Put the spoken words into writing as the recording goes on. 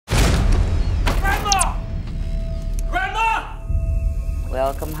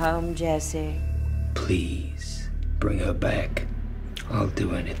Welcome home, Jesse. Please, bring her back. I'll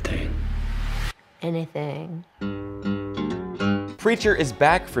do anything. Anything. Preacher is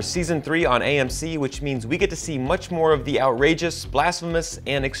back for season 3 on AMC, which means we get to see much more of the outrageous, blasphemous,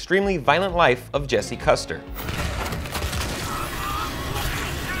 and extremely violent life of Jesse Custer.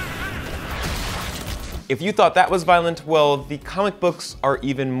 If you thought that was violent, well, the comic books are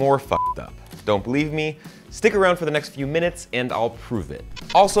even more fucked up. Don't believe me? Stick around for the next few minutes and I'll prove it.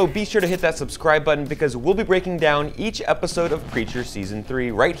 Also, be sure to hit that subscribe button because we'll be breaking down each episode of Preacher Season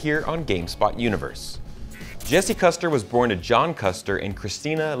 3 right here on GameSpot Universe. Jesse Custer was born to John Custer and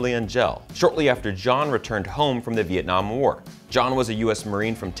Christina Leangel shortly after John returned home from the Vietnam War. John was a U.S.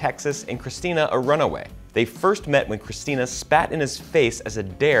 Marine from Texas and Christina a runaway. They first met when Christina spat in his face as a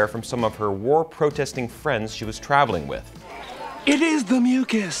dare from some of her war-protesting friends she was traveling with. It is the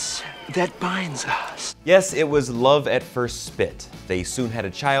mucus that binds us. Yes, it was love at first spit. They soon had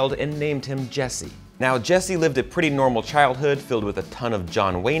a child and named him Jesse. Now, Jesse lived a pretty normal childhood filled with a ton of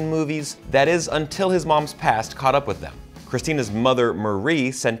John Wayne movies. That is, until his mom's past caught up with them. Christina's mother,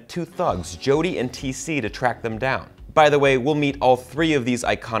 Marie, sent 2 thugs, Jody and TC, to track them down. By the way, we'll meet all 3 of these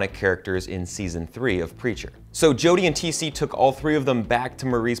iconic characters in season 3 of Preacher. So Jody and TC took all 3 of them back to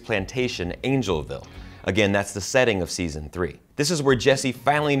Marie's plantation, Angelville. Again, that's the setting of season 3. This is where Jesse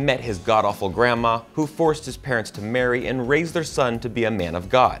finally met his god-awful grandma, who forced his parents to marry and raise their son to be a man of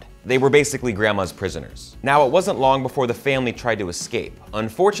God. They were basically grandma's prisoners. Now, it wasn't long before the family tried to escape.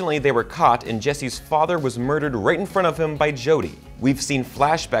 Unfortunately, they were caught and Jesse's father was murdered right in front of him by Jody. We've seen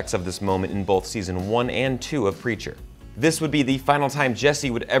flashbacks of this moment in both season 1 and 2 of Preacher. This would be the final time Jesse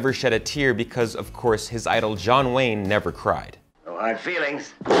would ever shed a tear because, of course, his idol John Wayne never cried. No hard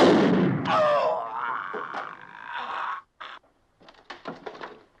feelings.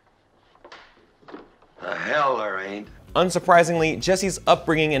 The hell there ain't. Unsurprisingly, Jesse's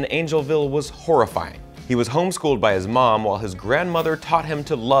upbringing in Angelville was horrifying. He was homeschooled by his mom while his grandmother taught him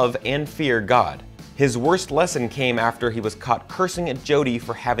to love and fear God. His worst lesson came after he was caught cursing at Jody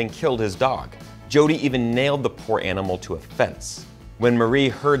for having killed his dog. Jody even nailed the poor animal to a fence. When Marie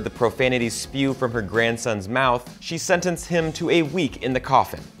heard the profanities spew from her grandson's mouth, she sentenced him to a week in the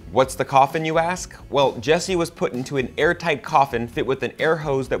coffin. What's the coffin, you ask? Well, Jesse was put into an airtight coffin fit with an air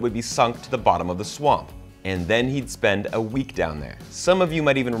hose that would be sunk to the bottom of the swamp. And then he'd spend a week down there. Some of you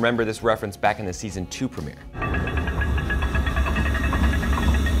might even remember this reference back in the season 2 premiere.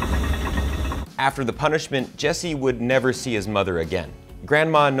 After the punishment, Jesse would never see his mother again.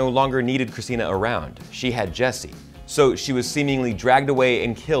 Grandma no longer needed Christina around. She had Jesse. So she was seemingly dragged away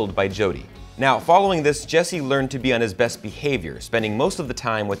and killed by Jody. Now, following this, Jesse learned to be on his best behavior, spending most of the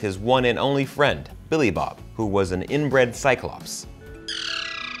time with his one and only friend, Billy Bob, who was an inbred cyclops.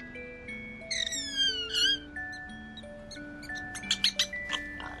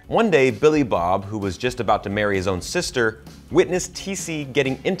 One day, Billy Bob, who was just about to marry his own sister, witnessed TC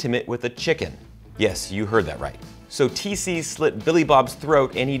getting intimate with a chicken. Yes, you heard that right. So TC slit Billy Bob's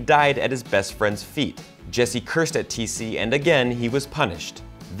throat and he died at his best friend's feet. Jesse cursed at TC and again he was punished.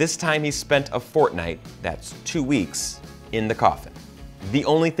 This time he spent a fortnight, that's 2 weeks, in the coffin. The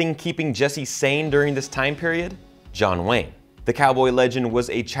only thing keeping Jesse sane during this time period? John Wayne. The cowboy legend was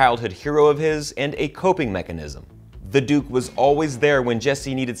a childhood hero of his and a coping mechanism. The Duke was always there when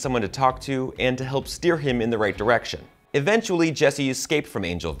Jesse needed someone to talk to and to help steer him in the right direction. Eventually, Jesse escaped from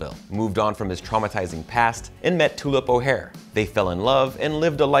Angelville, moved on from his traumatizing past, and met Tulip O'Hare. They fell in love and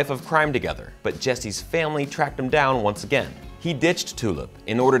lived a life of crime together, but Jesse's family tracked him down once again. He ditched Tulip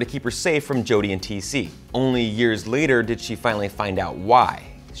in order to keep her safe from Jody and TC. Only years later did she finally find out why.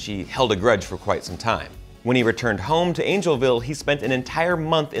 She held a grudge for quite some time. When he returned home to Angelville, he spent an entire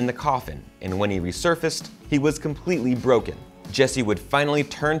month in the coffin, and when he resurfaced, he was completely broken. Jesse would finally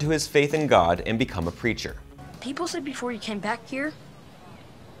turn to his faith in God and become a preacher. People said before you came back here,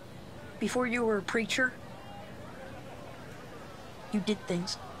 before you were a preacher, you did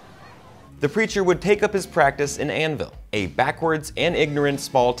things. The preacher would take up his practice in Annville, a backwards and ignorant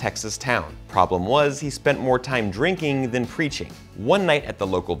small Texas town. Problem was, he spent more time drinking than preaching. One night at the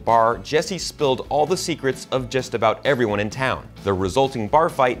local bar, Jesse spilled all the secrets of just about everyone in town. The resulting bar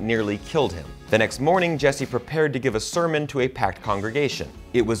fight nearly killed him. The next morning, Jesse prepared to give a sermon to a packed congregation.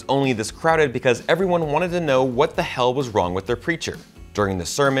 It was only this crowded because everyone wanted to know what the hell was wrong with their preacher. During the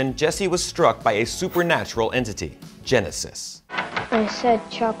sermon, Jesse was struck by a supernatural entity, Genesis. I said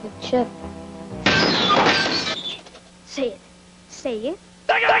chocolate chip. Say it. Say it.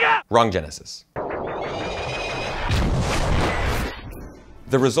 Wrong Genesis.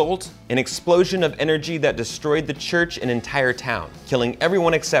 The result? An explosion of energy that destroyed the church and entire town, killing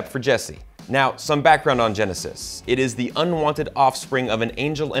everyone except for Jesse. Now, some background on Genesis. It is the unwanted offspring of an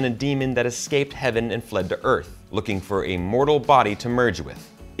angel and a demon that escaped heaven and fled to earth, looking for a mortal body to merge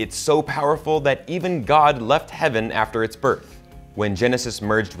with. It's so powerful that even God left heaven after its birth. When Genesis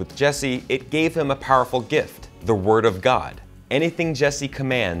merged with Jesse, it gave him a powerful gift, the Word of God. Anything Jesse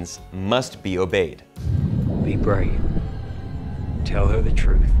commands must be obeyed. Be brave. Tell her the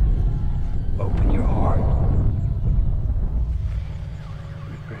truth. Open your heart.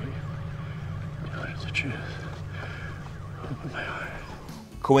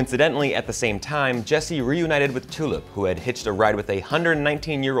 Coincidentally, at the same time, Jesse reunited with Tulip, who had hitched a ride with a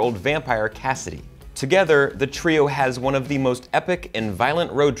 119-year-old vampire, Cassidy. Together, the trio has one of the most epic and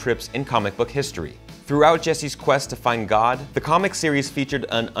violent road trips in comic book history. Throughout Jesse's quest to find God, the comic series featured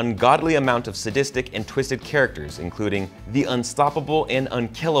an ungodly amount of sadistic and twisted characters, including the unstoppable and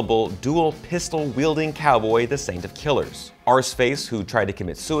unkillable dual pistol-wielding cowboy, the Saint of Killers, Arseface, who tried to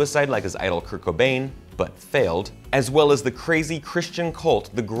commit suicide like his idol Kurt Cobain, but failed, as well as the crazy Christian cult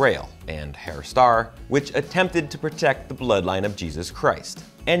the Grail, and Hair Star, which attempted to protect the bloodline of Jesus Christ.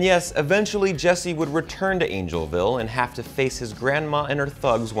 And yes, eventually Jesse would return to Angelville and have to face his grandma and her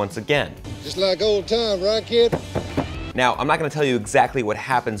thugs once again. Just like old times, right, kid? Now, I'm not going to tell you exactly what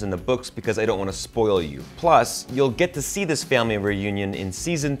happens in the books because I don't want to spoil you. Plus, you'll get to see this family reunion in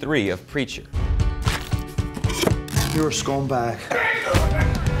Season 3 of Preacher. You're a scumbag.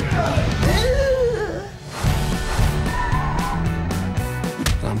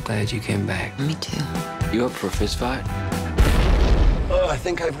 I'm glad you came back. Me too. You up for a fist fight? Oh, I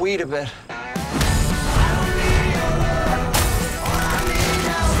think I've weed a bit.